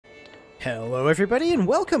Hello everybody and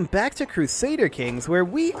welcome back to Crusader Kings, where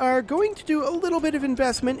we are going to do a little bit of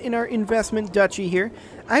investment in our investment duchy here.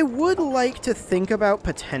 I would like to think about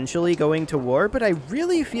potentially going to war, but I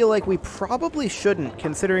really feel like we probably shouldn't,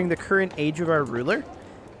 considering the current age of our ruler.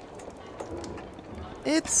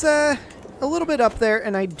 It's a little bit up there,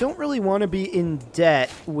 and I don't really want to be in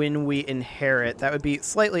debt when we inherit. That would be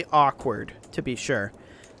slightly awkward, to be sure.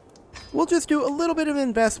 We'll just do a little bit of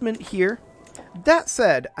investment here. That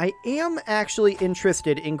said, I am actually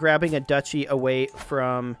interested in grabbing a duchy away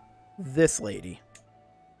from this lady.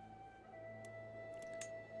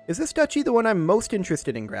 Is this duchy the one I'm most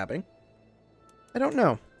interested in grabbing? I don't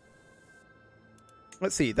know.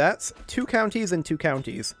 Let's see, that's 2 counties and 2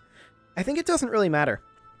 counties. I think it doesn't really matter.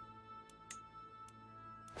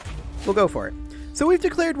 We'll go for it. So we've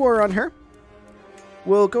declared war on her.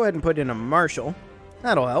 We'll go ahead and put in a marshal.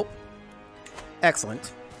 That'll help.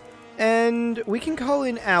 Excellent. And we can call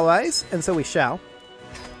in allies, and so we shall.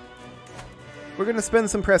 We're going to spend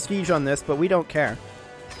some prestige on this, but we don't care.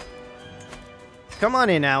 Come on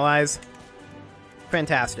in, allies.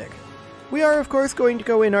 Fantastic. We are, of course, going to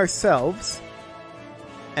go in ourselves.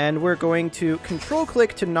 And we're going to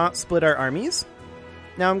control-click to not split our armies.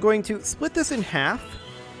 Now I'm going to split this in half.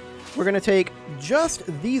 We're going to take just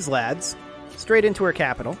these lads straight into her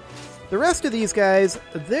capital. The rest of these guys,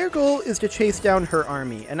 their goal is to chase down her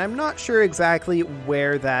army, and I'm not sure exactly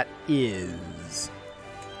where that is.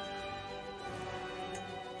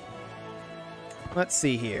 Let's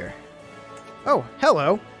see here. Oh,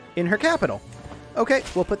 hello, in her capital. Okay,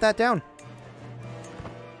 we'll put that down.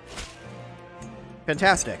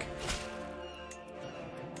 Fantastic.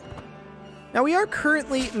 Now we are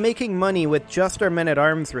currently making money with just our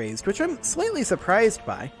men-at-arms raised, which I'm slightly surprised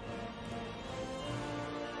by.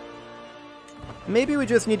 Maybe we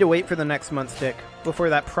just need to wait for the next month's tick before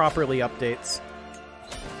that properly updates.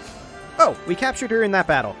 Oh, we captured her in that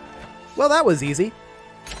battle. Well, that was easy.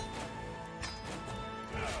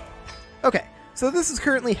 Okay, so this is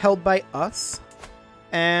currently held by us.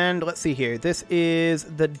 And let's see here. This is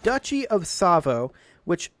the Duchy of Savo,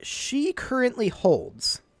 which she currently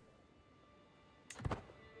holds.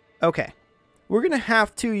 Okay, we're going to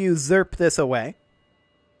have to usurp this away.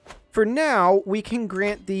 For now, we can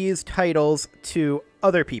grant these titles to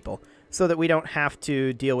other people so that we don't have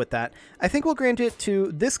to deal with that. I think we'll grant it to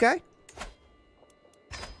this guy.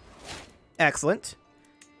 Excellent.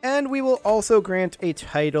 And we will also grant a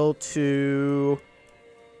title to...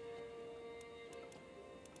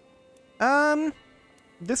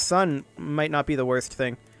 this son might not be the worst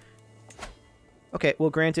thing. Okay, we'll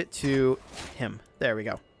grant it to him. There we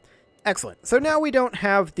go. Excellent. So now we don't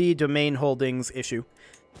have the domain holdings issue.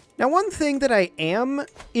 Now, one thing that I am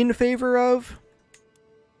in favor of...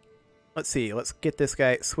 Let's see, let's get this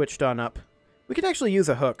guy switched on up. We can actually use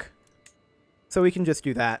a hook. So we can just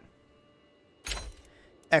do that.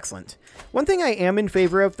 Excellent. One thing I am in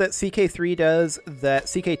favor of that CK3 does that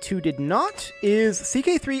CK2 did not is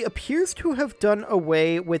CK3 appears to have done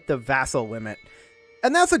away with the vassal limit.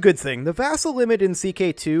 And that's a good thing. The vassal limit in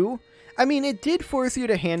CK2, I mean, it did force you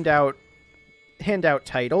to hand out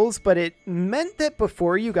titles, but it meant that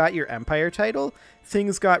before you got your empire title,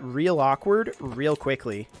 things got real awkward real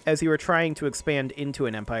quickly as you were trying to expand into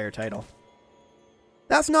an empire title.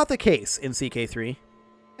 That's not the case in CK3,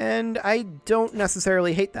 and I don't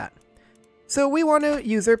necessarily hate that. So we want to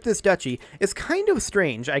usurp this duchy. It's kind of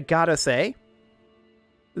strange, I gotta say,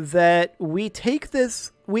 that we take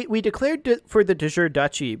this... We declared for the de jure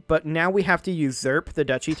duchy, but now we have to usurp the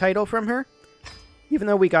duchy title from her? Even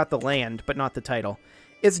though we got the land, but not the title.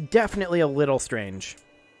 It's definitely a little strange.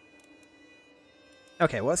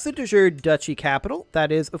 Okay, what's the de jure duchy capital? That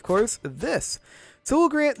is, of course, this. So we'll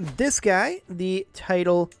grant this guy the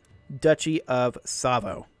title Duchy of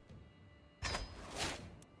Savo.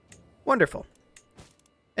 Wonderful.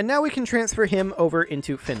 And now we can transfer him over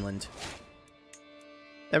into Finland.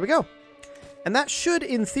 There we go. And that should,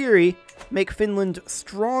 in theory, make Finland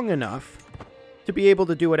strong enough to be able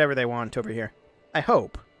to do whatever they want over here. I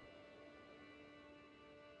hope.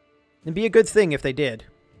 It'd be a good thing if they did.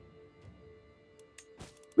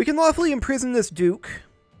 We can lawfully imprison this duke.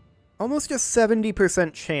 Almost a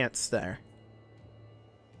 70% chance there.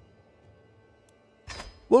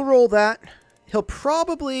 We'll roll that. He'll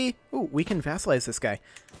probably... Ooh, we can vassalize this guy.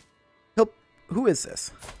 Who is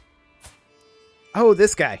this? Oh,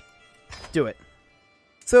 this guy. Do it.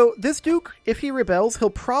 So, this duke, if he rebels, he'll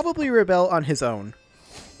probably rebel on his own.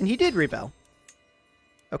 And he did rebel.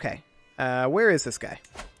 Okay, where is this guy?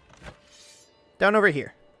 Down over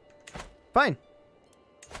here. Fine.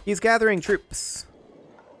 He's gathering troops.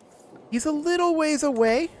 He's a little ways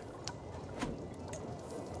away.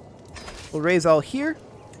 We'll raise all here,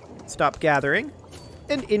 stop gathering,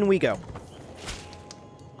 and in we go.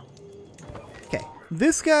 Okay,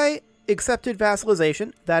 this guy accepted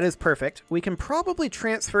vassalization. That is perfect. We can probably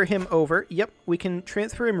transfer him over. Yep, we can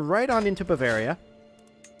transfer him right on into Bavaria.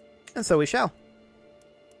 And so we shall.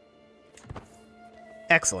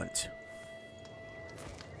 Excellent.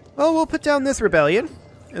 Well, we'll put down this rebellion.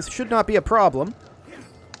 This should not be a problem.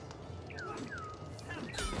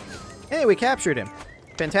 Hey, we captured him.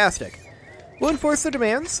 Fantastic. We'll enforce the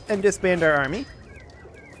demands and disband our army.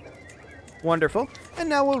 Wonderful. And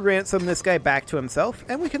now we'll ransom this guy back to himself,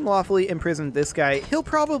 and we can lawfully imprison this guy. He'll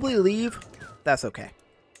probably leave. That's okay.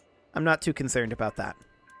 I'm not too concerned about that.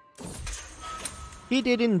 He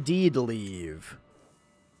did indeed leave.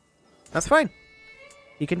 That's fine.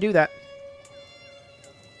 He can do that.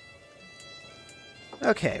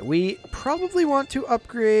 Okay, we probably want to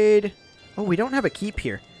upgrade... Oh, we don't have a keep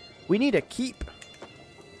here. We need a keep.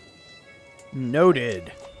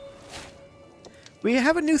 Noted. We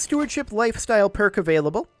have a new stewardship lifestyle perk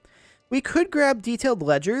available. We could grab detailed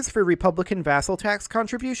ledgers for Republican vassal tax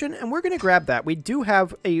contribution, and we're going to grab that. We do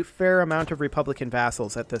have a fair amount of Republican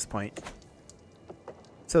vassals at this point.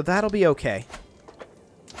 So that'll be okay.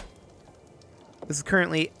 This is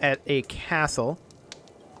currently at a castle.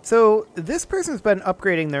 So this person's been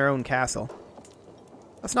upgrading their own castle.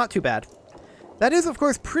 That's not too bad. That is, of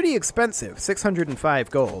course, pretty expensive. 605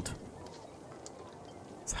 gold.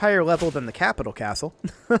 It's higher level than the capital castle.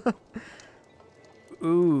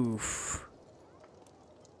 Oof.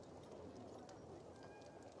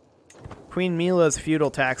 Queen Mila's feudal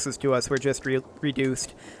taxes to us were just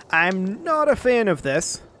reduced. I'm not a fan of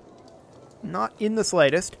this. Not in the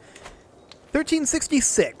slightest.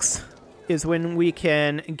 1366 is when we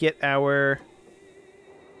can get our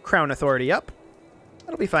crown authority up.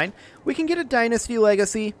 That'll be fine. We can get a dynasty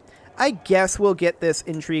legacy. I guess we'll get this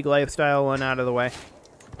intrigue lifestyle one out of the way.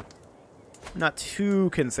 Not too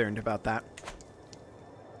concerned about that.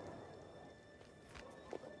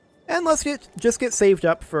 And let's just get saved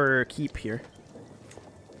up for keep here.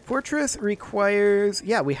 Fortress requires...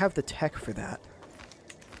 Yeah, we have the tech for that.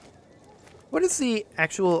 What is the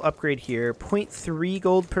actual upgrade here? 0.3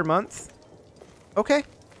 gold per month? Okay.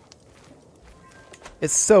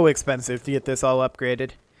 It's so expensive to get this all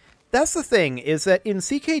upgraded. That's the thing, is that in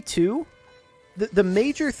CK2, the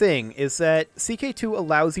major thing is that CK2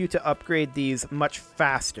 allows you to upgrade these much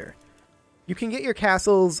faster. You can get your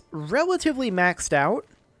castles relatively maxed out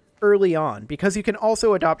early on, because you can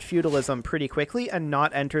also adopt feudalism pretty quickly and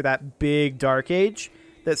not enter that big dark age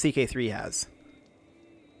that CK3 has.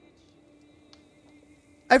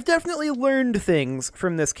 I've definitely learned things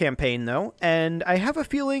from this campaign, though, and I have a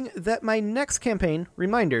feeling that my next campaign,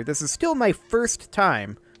 reminder, this is still my first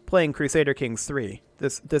time playing Crusader Kings 3.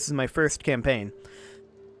 This is my first campaign.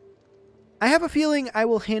 I have a feeling I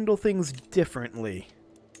will handle things differently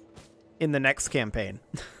in the next campaign.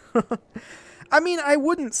 I mean, I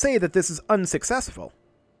wouldn't say that this is unsuccessful.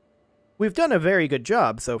 We've done a very good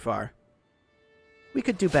job so far. We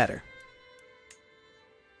could do better.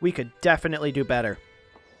 We could definitely do better.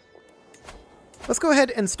 Let's go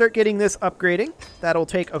ahead and start getting this upgrading. That'll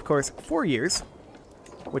take, of course, 4 years,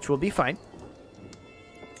 which will be fine.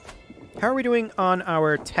 How are we doing on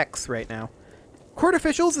our techs right now? Court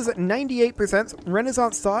officials is at 98%.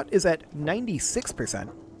 Renaissance thought is at 96%.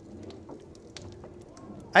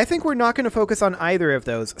 I think we're not going to focus on either of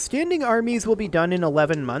those. Standing armies will be done in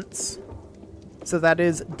 11 months. So that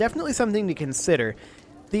is definitely something to consider.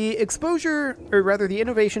 The exposure, or rather the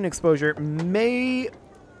innovation exposure, may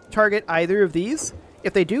target either of these.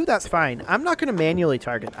 If they do, that's fine. I'm not going to manually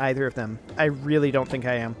target either of them. I really don't think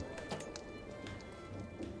I am.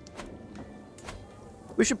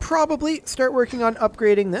 We should probably start working on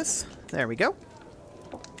upgrading this. There we go.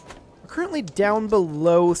 We're currently down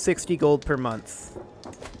below 60 gold per month.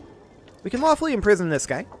 We can lawfully imprison this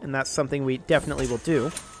guy, and that's something we definitely will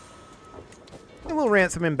do. And we'll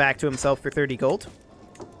ransom him back to himself for 30 gold.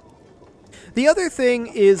 The other thing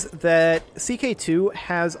is that CK2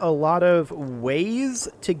 has a lot of ways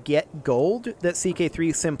to get gold that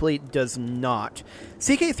CK3 simply does not.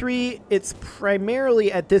 CK3, it's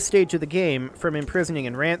primarily at this stage of the game from imprisoning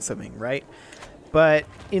and ransoming, right? But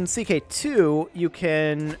in CK2, you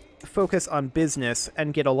can focus on business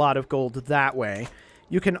and get a lot of gold that way.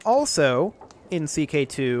 You can also, in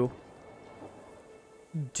CK2,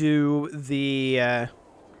 do the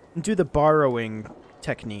borrowing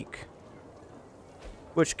technique,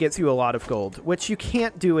 which gets you a lot of gold, which you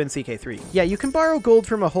can't do in CK3. Yeah, you can borrow gold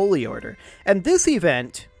from a holy order, and this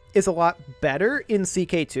event is a lot better in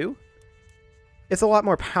CK2. It's a lot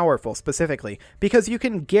more powerful, specifically, because you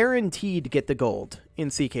can guaranteed get the gold in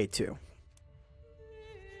CK2.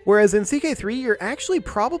 Whereas in CK3, you're actually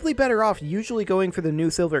probably better off usually going for the new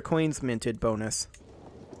silver coins minted bonus.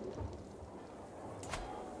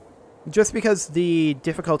 Just because the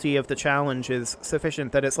difficulty of the challenge is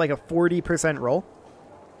sufficient that it's like a 40% roll.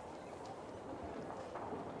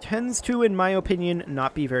 Tends to, in my opinion,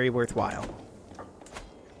 not be very worthwhile.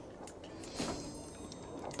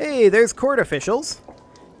 Hey, there's court officials.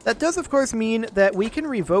 That does, of course, mean that we can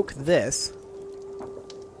revoke this.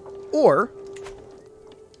 Or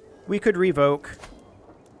we could revoke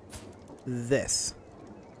this.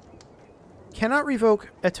 Cannot revoke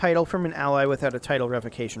a title from an ally without a title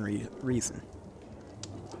revocation reason.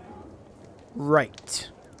 Right.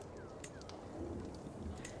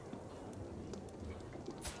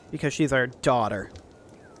 Because she's our daughter.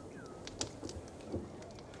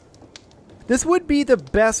 This would be the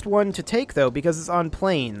best one to take, though, because it's on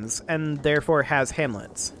plains, and therefore has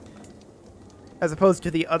hamlets. As opposed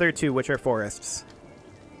to the other two, which are forests.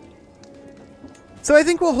 So I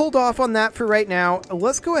think we'll hold off on that for right now.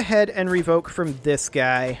 Let's go ahead and revoke from this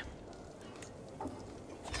guy.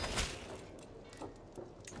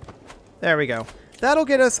 There we go. That'll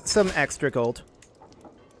get us some extra gold.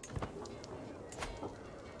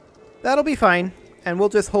 That'll be fine, and we'll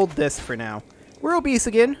just hold this for now. We're obese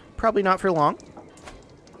again, probably not for long.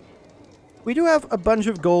 We do have a bunch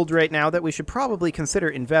of gold right now that we should probably consider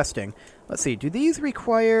investing. Let's see, do these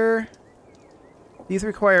require... These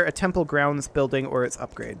require a temple grounds building or its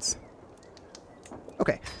upgrades.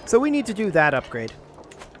 Okay, so we need to do that upgrade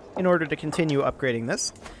in order to continue upgrading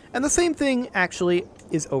this. And the same thing, actually,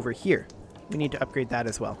 is over here. We need to upgrade that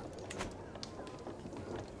as well.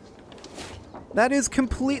 That is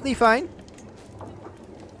completely fine.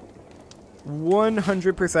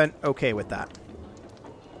 100% okay with that.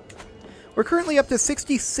 We're currently up to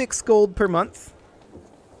 66 gold per month.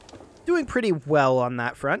 Doing pretty well on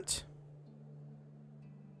that front.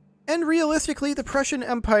 And realistically, the Prussian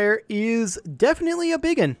Empire is definitely a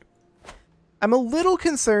biggin. I'm a little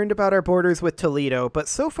concerned about our borders with Toledo, but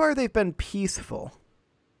so far they've been peaceful.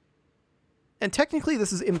 And technically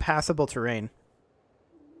this is impassable terrain.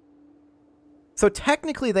 So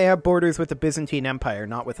technically they have borders with the Byzantine Empire,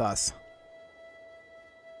 not with us.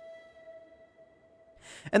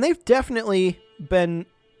 And they've definitely been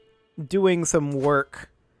doing some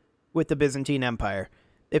work with the Byzantine Empire.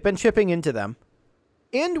 They've been chipping into them.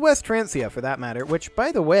 And West Francia, for that matter, which,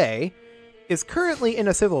 by the way, is currently in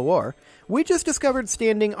a civil war. We just discovered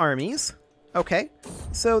standing armies. Okay,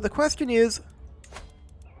 so the question is...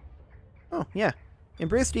 Oh, yeah.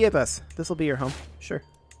 Embrace Dievas. This'll be your home. Sure.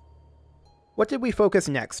 What did we focus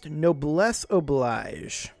next? Noblesse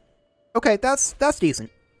oblige. Okay, that's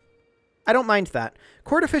decent. I don't mind that.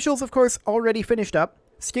 Court officials, of course, already finished up.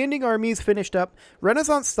 Standing armies finished up.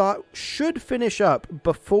 Renaissance thought should finish up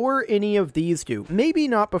before any of these do. Maybe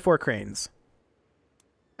not before cranes.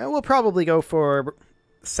 And we'll probably go for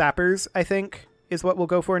sappers, I think, is what we'll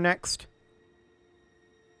go for next.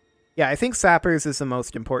 Yeah, I think sappers is the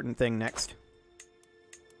most important thing next.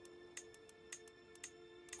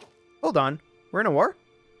 Hold on. We're in a war?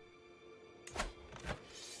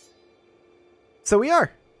 So we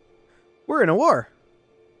are. We're in a war.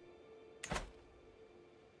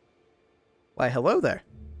 Why, hello there.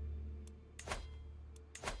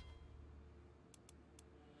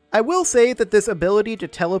 I will say that this ability to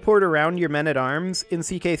teleport around your men-at-arms in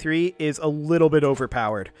CK3 is a little bit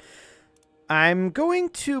overpowered. I'm going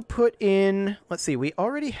to put in... Let's see, we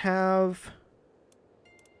already have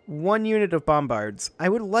 1 unit of bombards. I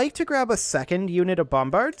would like to grab a 2nd unit of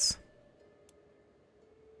bombards.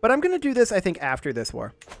 But I'm going to do this, I think, after this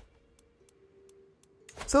war.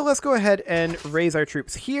 So let's go ahead and raise our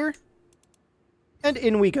troops here. And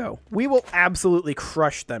in we go. We will absolutely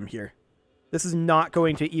crush them here. This is not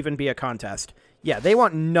going to even be a contest. Yeah, they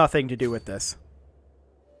want nothing to do with this.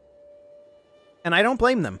 And I don't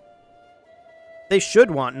blame them. They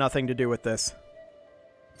should want nothing to do with this.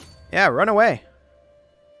 Yeah, run away.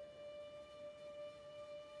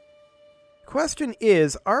 Question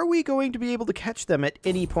is, are we going to be able to catch them at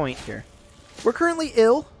any point here? We're currently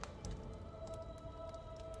ill.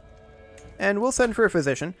 And we'll send for a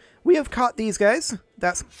physician. We have caught these guys.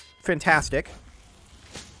 That's fantastic.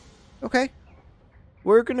 Okay.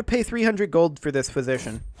 We're going to pay 300 gold for this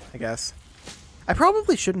physician, I guess. I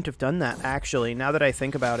probably shouldn't have done that, actually, now that I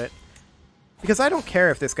think about it. Because I don't care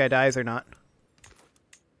if this guy dies or not.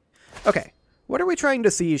 Okay. What are we trying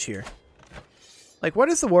to siege here? Like, what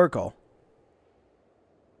is the war goal?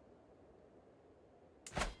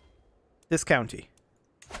 This county.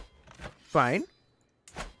 Fine.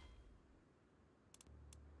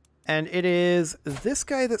 And it is this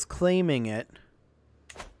guy that's claiming it.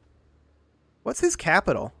 What's his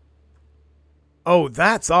capital? Oh,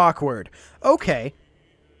 that's awkward. Okay.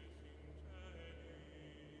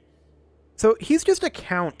 So he's just a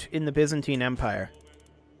count in the Byzantine Empire.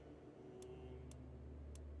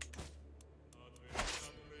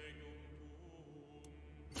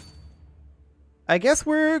 I guess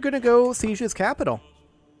we're gonna go siege his capital.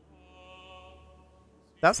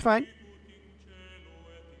 That's fine.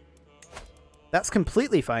 That's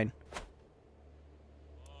completely fine.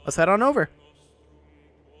 Let's head on over.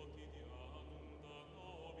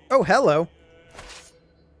 Oh, hello.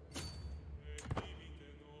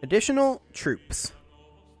 Additional troops.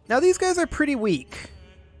 Now these guys are pretty weak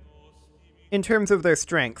in terms of their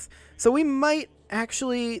strength. So we might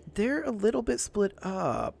actually... They're a little bit split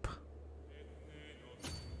up.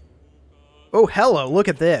 Oh, hello. Look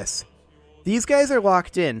at this. These guys are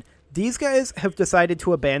locked in. These guys have decided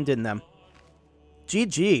to abandon them.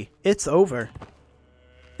 GG. It's over.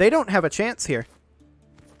 They don't have a chance here.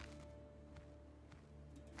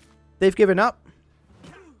 They've given up.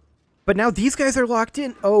 But now these guys are locked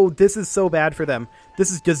in. Oh, this is so bad for them. This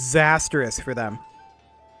is disastrous for them.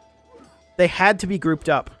 They had to be grouped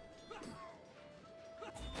up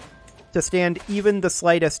to stand even the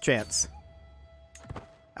slightest chance.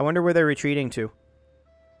 I wonder where they're retreating to.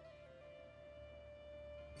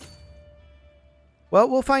 Well,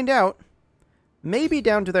 we'll find out. Maybe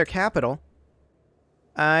down to their capital.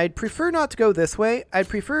 I'd prefer not to go this way. I'd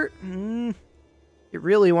prefer... it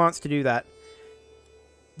really wants to do that.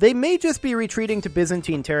 They may just be retreating to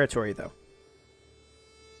Byzantine territory, though.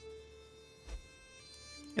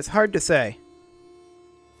 It's hard to say.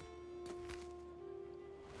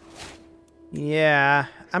 Yeah,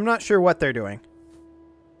 I'm not sure what they're doing.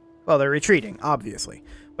 Well, they're retreating, obviously.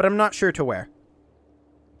 But I'm not sure to where.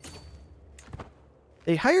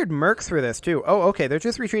 They hired mercs for this, too. Oh, okay, they're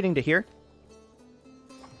just retreating to here.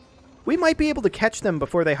 We might be able to catch them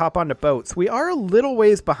before they hop onto boats. We are a little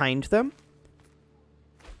ways behind them.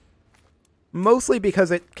 Mostly because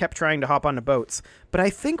it kept trying to hop onto boats. But I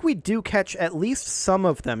think we do catch at least some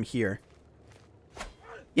of them here.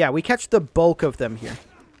 Yeah, we catch the bulk of them here.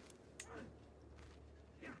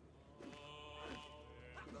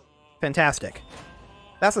 Fantastic.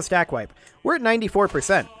 That's a stack wipe. We're at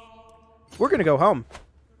 94%. We're going to go home.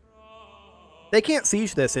 They can't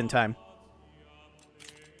siege this in time.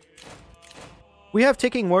 We have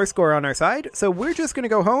ticking war score on our side, so we're just going to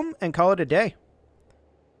go home and call it a day.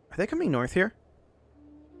 Are they coming north here?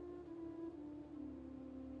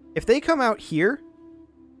 If they come out here...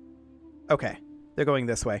 Okay, they're going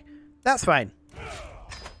this way. That's fine.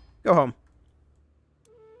 Go home.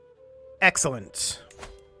 Excellent.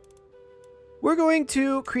 We're going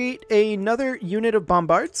to create another unit of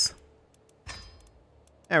bombards.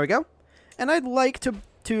 There we go. And I'd like to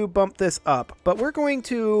bump this up, but we're going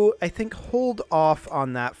to, I think, hold off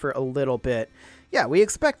on that for a little bit. Yeah, we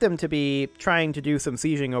expect them to be trying to do some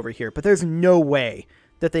sieging over here, but there's no way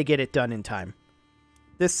that they get it done in time.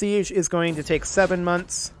 This siege is going to take 7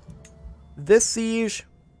 months. This siege,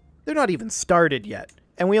 they're not even started yet,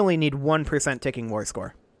 and we only need 1% ticking war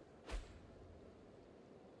score.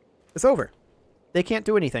 It's over. They can't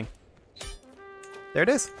do anything. There it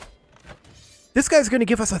is. This guy's going to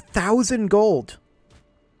give us 1,000 gold.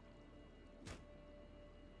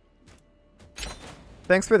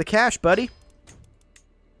 Thanks for the cash, buddy.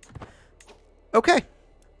 Okay.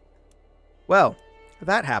 Well,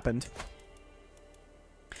 that happened.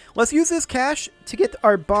 Let's use this cash to get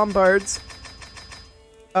our bombards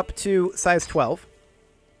up to size 12.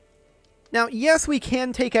 Now, yes, we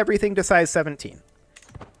can take everything to size 17.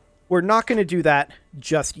 We're not going to do that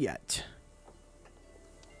just yet.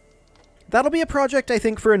 That'll be a project, I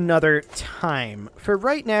think, for another time. For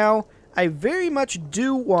right now, I very much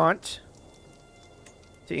do want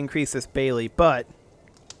to increase this Bailey, but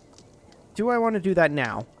do I want to do that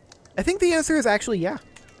now? I think the answer is actually yeah.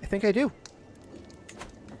 I think I do.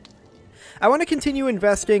 I want to continue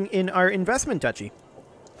investing in our investment duchy.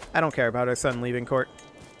 I don't care about our son leaving court.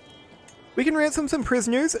 We can ransom some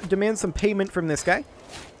prisoners, demand some payment from this guy.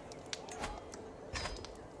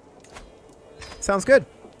 Sounds good.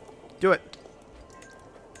 Do it.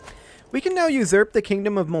 We can now usurp the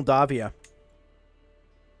Kingdom of Moldavia.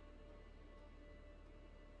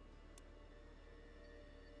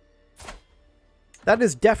 That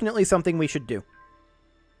is definitely something we should do.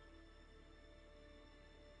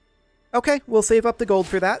 Okay, we'll save up the gold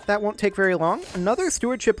for that. That won't take very long. Another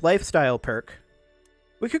stewardship lifestyle perk.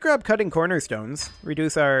 We could grab cutting cornerstones,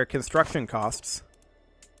 reduce our construction costs.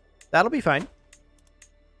 That'll be fine.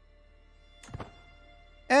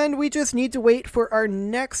 And we just need to wait for our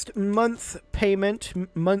next month payment,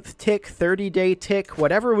 month tick, 30-day tick,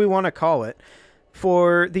 whatever we want to call it.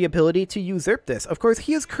 for the ability to usurp this. Of course,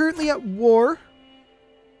 he is currently at war.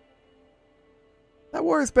 That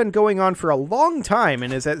war has been going on for a long time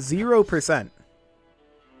and is at 0%.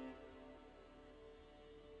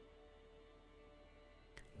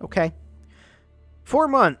 Okay. 4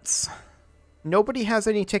 months. Nobody has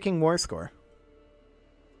any ticking war score.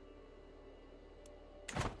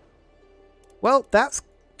 Well, that's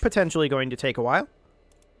potentially going to take a while.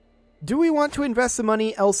 Do we want to invest the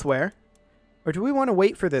money elsewhere? Or do we want to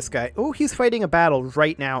wait for this guy? Oh, he's fighting a battle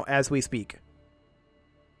right now as we speak.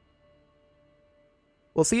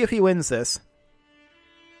 We'll see if he wins this.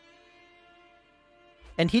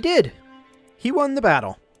 And he did. He won the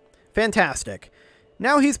battle. Fantastic.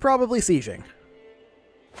 Now he's probably sieging.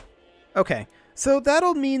 Okay, so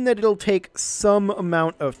that'll mean that it'll take some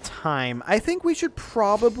amount of time. I think we should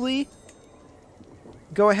probably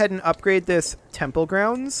go ahead and upgrade this temple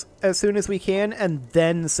grounds as soon as we can, and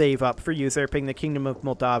then save up for usurping the Kingdom of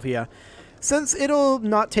Moldavia, since it'll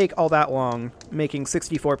not take all that long, making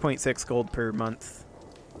 64.6 gold per month.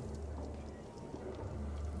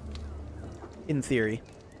 In theory.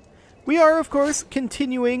 We are, of course,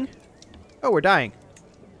 continuing... Oh, we're dying.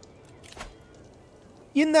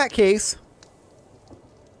 In that case...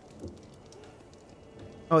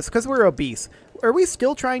 Oh, it's because we're obese. Are we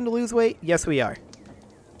still trying to lose weight? Yes, we are.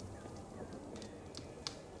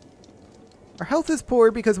 Our health is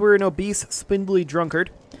poor because we're an obese, spindly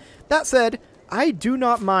drunkard. That said, I do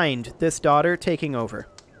not mind this daughter taking over.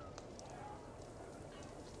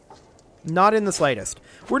 Not in the slightest.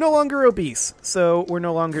 We're no longer obese, so we're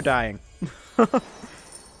no longer dying.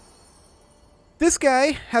 This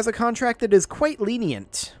guy has a contract that is quite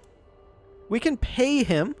lenient. We can pay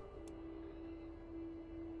him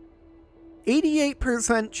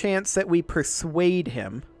 88% chance that we persuade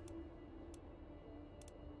him.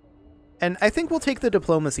 And I think we'll take the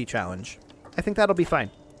diplomacy challenge. I think that'll be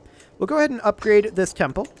fine. We'll go ahead and upgrade this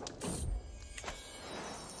temple.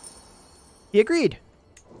 He agreed.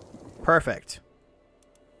 Perfect.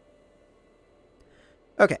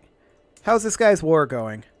 Okay. How's this guy's war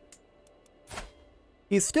going?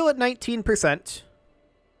 He's still at 19%.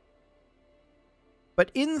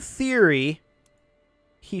 But in theory,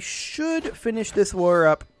 he should finish this war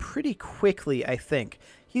up pretty quickly, I think.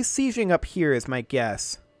 He's sieging up here is my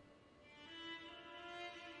guess.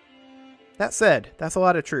 That said, that's a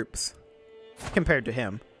lot of troops compared to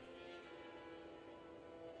him.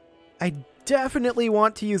 I definitely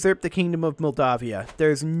want to usurp the Kingdom of Moldavia.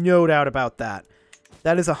 There's no doubt about that.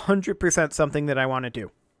 That is 100% something that I want to do.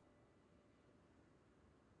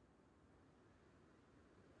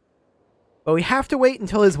 But we have to wait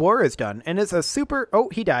until his war is done. And it's a super... Oh,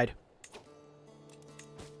 he died.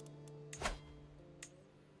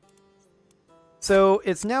 So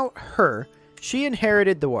it's now her. She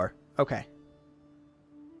inherited the war. Okay.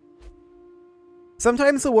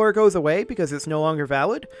 Sometimes the war goes away because it's no longer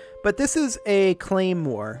valid, but this is a claim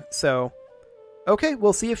war, so... Okay,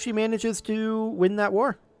 we'll see if she manages to win that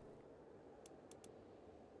war.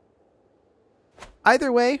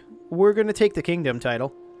 Either way, we're going to take the kingdom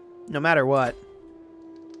title, no matter what.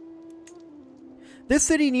 This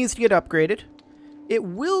city needs to get upgraded. It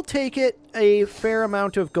will take it a fair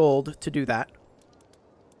amount of gold to do that,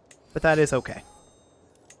 but that is okay.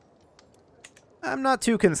 I'm not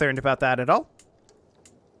too concerned about that at all.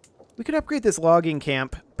 We could upgrade this logging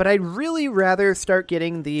camp, but I'd really rather start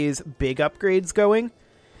getting these big upgrades going.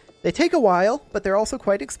 They take a while, but they're also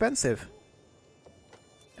quite expensive.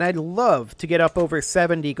 And I'd love to get up over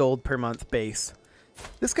 70 gold per month base.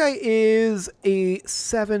 This guy is a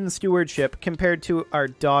 7 stewardship compared to our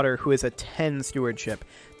daughter, who is a 10 stewardship.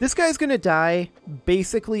 This guy's going to die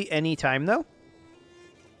basically any time, though.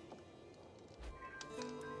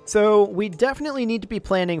 So we definitely need to be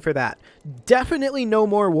planning for that. Definitely no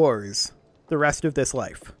more wars the rest of this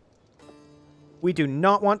life. We do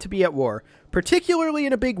not want to be at war, particularly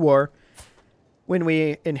in a big war, when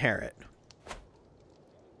we inherit.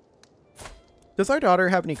 Does our daughter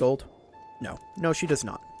have any gold? No. No, she does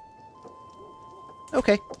not.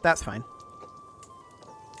 Okay, that's fine.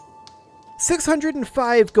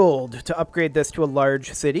 605 gold to upgrade this to a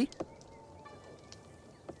large city.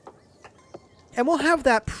 And we'll have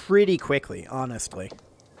that pretty quickly, honestly.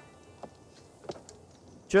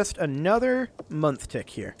 Just another month tick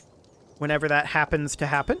here. Whenever that happens to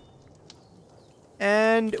happen.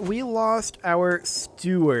 And we lost our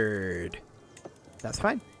steward. That's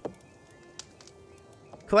fine.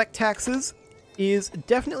 Collect taxes is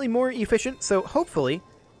definitely more efficient, so hopefully...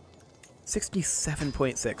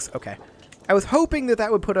 67.6, okay. I was hoping that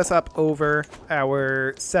that would put us up over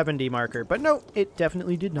our 70 marker, but no, it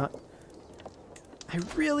definitely did not. I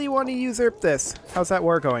really want to usurp this. How's that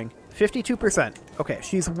war going? 52%. Okay,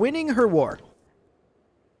 she's winning her war.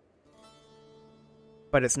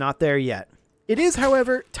 But it's not there yet. It is,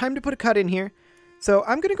 however, time to put a cut in here. So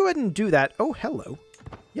I'm going to go ahead and do that. Oh, hello.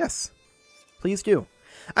 Yes, please do.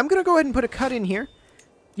 I'm going to go ahead and put a cut in here.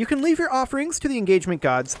 You can leave your offerings to the engagement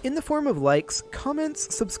gods in the form of likes,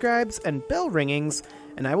 comments, subscribes, and bell ringings.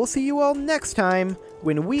 And I will see you all next time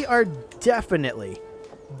when we are definitely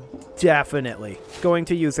going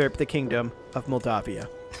to usurp the kingdom of Moldavia.